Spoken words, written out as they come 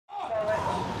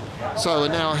So we're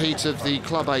now heat of the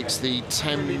Club 8s, the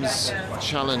Thames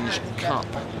Challenge Cup,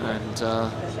 and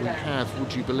we have,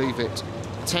 would you believe it,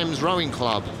 Thames Rowing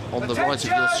Club on the right of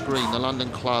your screen. The London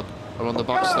club are on the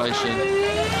buck station, and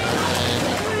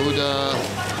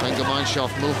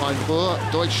Rennrudergemeinschaft Mülheim, Ruhr,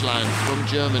 Deutschland from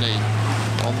Germany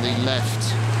on the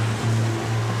left.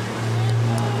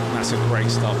 That's a great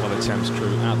start by the Thames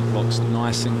crew. Out the blocks,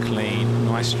 nice and clean,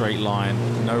 nice straight line,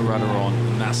 no rudder on,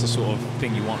 and that's the sort of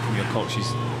thing you want from your cock.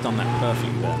 She's done that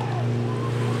perfectly there.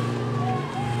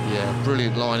 Yeah,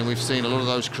 brilliant line, and we've seen a lot of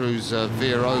those crews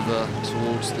veer over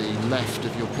towards the left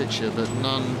of your picture, but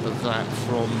none of that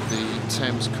from the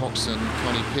Thames coxswain,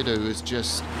 Connie Piddu, has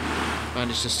just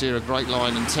managed to steer a great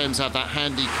line, and Thames have that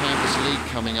handy canvas lead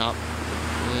coming up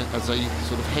as they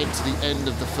sort of head to the end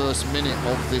of the first minute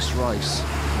of this race.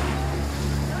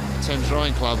 Thames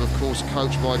Rowing Club, of course,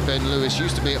 coached by Ben Lewis,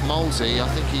 used to be at Molesey. I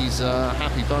think he's a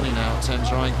happy bunny now at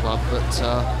Thames Rowing Club, but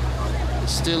it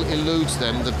still eludes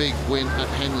them the big win at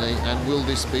Henley. And will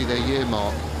this be their year,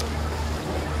 Mark?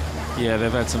 Yeah,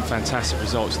 they've had some fantastic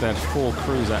results. They had 4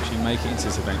 crews actually make it into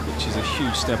this event, which is a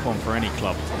huge step on for any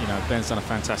club. You know, Ben's done a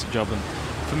fantastic job, and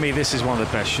for me, this is one of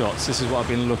the best shots. This is what I've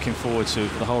been looking forward to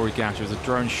for the whole regatta, is a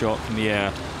drone shot from the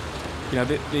air. You know,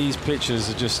 these pictures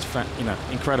are just,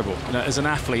 incredible. You know, as an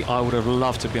athlete, I would have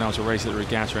loved to have been able to race at the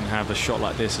regatta and have a shot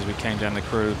like this as we came down the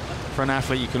crew. For an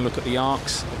athlete, you can look at the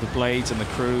arcs of the blades and the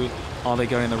crew. Are they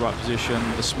going in the right position?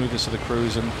 The smoothness of the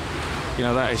crews, and you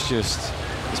know, that is just,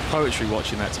 it's poetry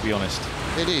watching that, to be honest.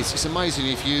 It is. It's amazing.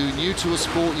 If you're new to a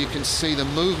sport, you can see the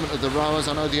movement of the rowers.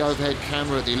 I know the overhead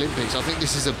camera at the Olympics, I think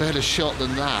this is a better shot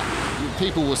than that.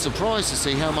 People were surprised to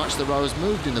see how much the rowers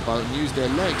moved in the boat and used their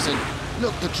legs. And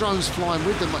look, the drone's flying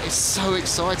with them. It's so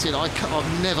exciting.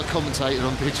 I've never commentated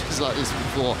on pictures like this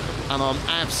before, and I'm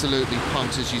absolutely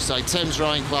pumped, as you say. Thames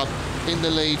Rowing Club in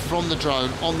the lead from the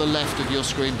drone on the left of your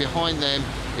screen. Behind them,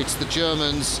 it's the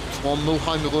Germans from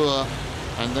Mülheim Ruhr,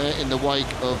 and they're in the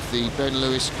wake of the Ben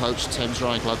Lewis coached Thames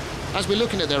Rowing Club. As we're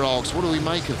looking at their arcs, what do we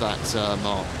make of that,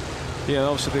 Mark? Yeah,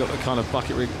 obviously they've got the kind of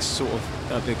bucket rig sort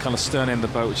of, the kind of stern end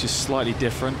of the boat, which is slightly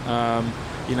different.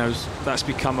 You know, that's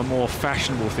become a more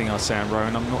fashionable thing, I'd say, in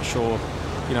rowing. I'm not sure,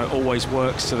 you know, it always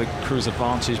works to the crew's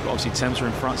advantage, but obviously Thames are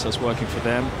in front, so it's working for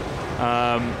them.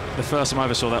 The first time I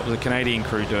ever saw that was a Canadian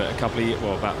crew do it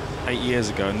about 8 years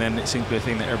ago, and then it seemed to be a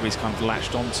thing that everybody's kind of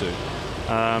latched onto.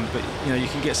 But, you know, you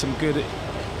can get some good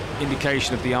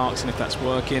indication of the arcs and if that's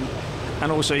working.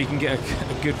 And also you can get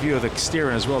a good view of the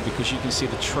steering as well, because you can see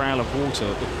the trail of water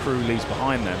that the crew leaves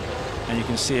behind them, and you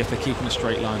can see if they're keeping a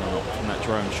straight line or not from that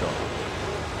drone shot.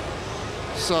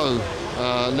 So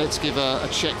let's give a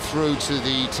check through to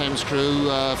the Thames crew.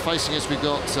 Facing us, we've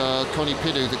got Connie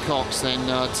Piddu, the cox, then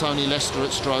Tony Lester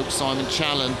at stroke, Simon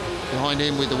Challen behind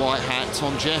him with the white hat,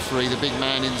 Tom Jeffrey, the big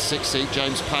man in the 6th seat,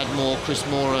 James Padmore, Chris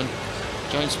Moran,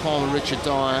 James Palmer, Richard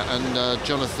Dyer, and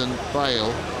Jonathan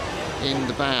Bale in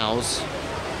the bows.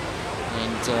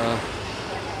 And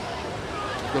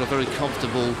got a very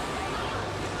comfortable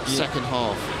second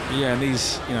half. Yeah, and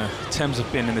these, you know, Thames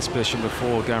have been in this position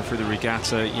before going through the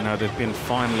regatta. You know, they've been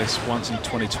finalists once in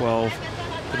 2012.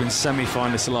 They've been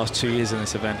semi-finalists the last 2 years in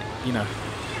this event. You know,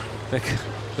 they're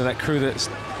that crew that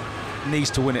needs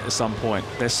to win it at some point.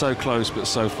 They're so close, but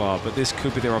so far. But this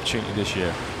could be their opportunity this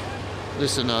year.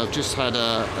 Listen, I've just had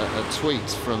a tweet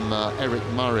from Eric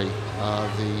Murray,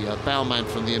 the bowman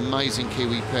from the amazing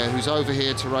Kiwi pair, who's over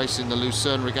here to race in the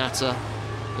Lucerne Regatta.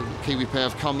 The Kiwi pair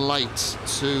have come late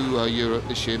to Europe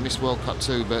this year, missed World Cup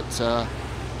 2, but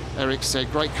Eric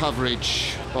said, great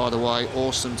coverage, by the way,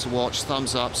 awesome to watch,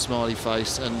 thumbs up, smiley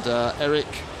face. And Eric,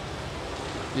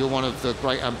 you're one of the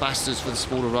great ambassadors for the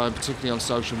sport of rowing, particularly on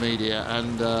social media,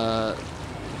 and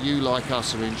you, like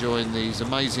us, are enjoying these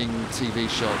amazing TV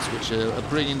shots, which are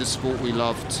bringing the sport we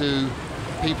love to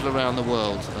people around the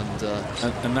world.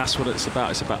 And that's what it's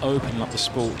about. It's about opening up the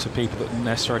sport to people that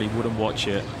necessarily wouldn't watch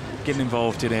it, getting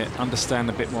involved in it, understand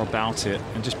a bit more about it,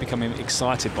 and just becoming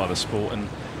excited by the sport. And,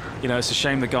 you know, it's a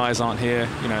shame the guys aren't here.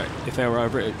 You know, if they were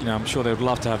over it, you know, I'm sure they would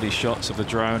love to have these shots of the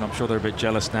drone. I'm sure they're a bit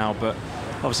jealous now, but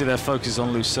obviously their focus is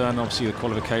on Lucerne, obviously the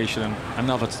qualification and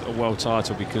another world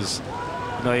title, because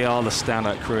they are the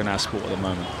standout crew in our sport at the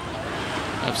moment.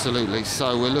 Absolutely.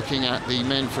 So we're looking at the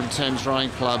men from Thames Rowing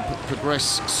Club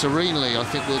progress serenely, I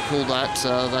think we'll call that.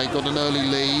 They got an early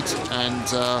lead,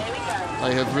 and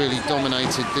they have really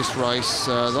dominated this race.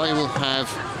 They will have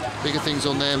bigger things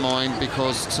on their mind,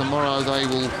 because tomorrow they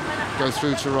will go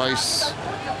through to race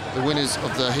the winners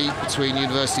of the heat between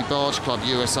University Barge Club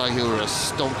USA, who are a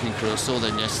stonking crew. I saw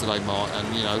them yesterday, Mark,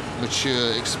 and, you know,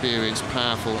 mature, experienced,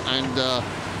 powerful, and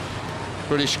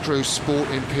British crew Sport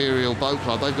Imperial Boat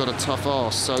Club. They've got a tough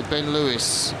arse. So Ben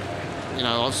Lewis you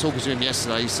know, I was talking to him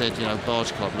yesterday. He said, you know,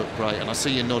 Barge Club looked great, and I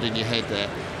see you nodding your head there.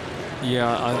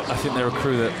 Yeah, I think they're a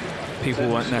crew that people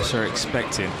weren't necessarily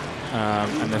expecting,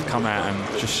 and they've come out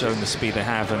and just shown the speed they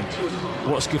have. And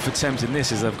what's good for Thames in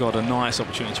this is they've got a nice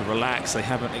opportunity to relax. They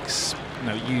haven't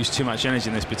used too much energy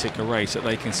in this particular race, that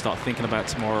they can start thinking about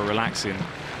tomorrow, relaxing.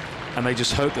 And they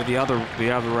just hope that the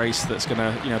other race that's going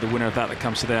to, you know, the winner of that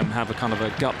comes to them, have a kind of a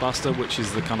gut buster, which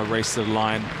is the kind of race to the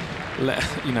line,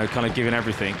 you know, kind of giving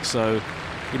everything. So,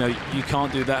 you know, you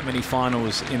can't do that many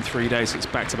finals in 3 days. It's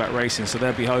back-to-back racing, so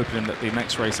they'll be hoping that the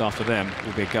next race after them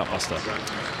will be a gut-buster.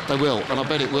 They will, and I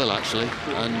bet it will, actually,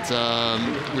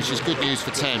 and which is good news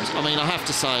for Thames. I mean, I have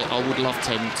to say, I would love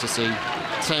to see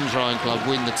Thames Rowing Club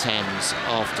win the Thames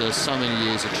after so many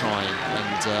years of trying.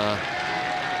 And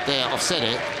there, I've said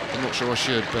it, I'm not sure I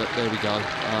should, but there we go.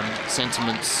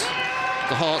 Sentiments,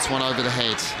 the heart's won over the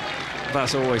head.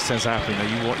 That's always tends to happen.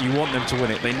 You want them to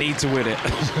win it. They need to win it.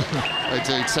 They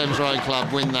do. Thames Rowing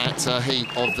Club win that heat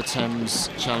of the Thames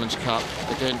Challenge Cup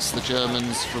against the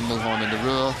Germans from Mülheim in the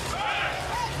Ruhr.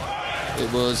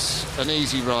 It was an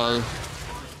easy row.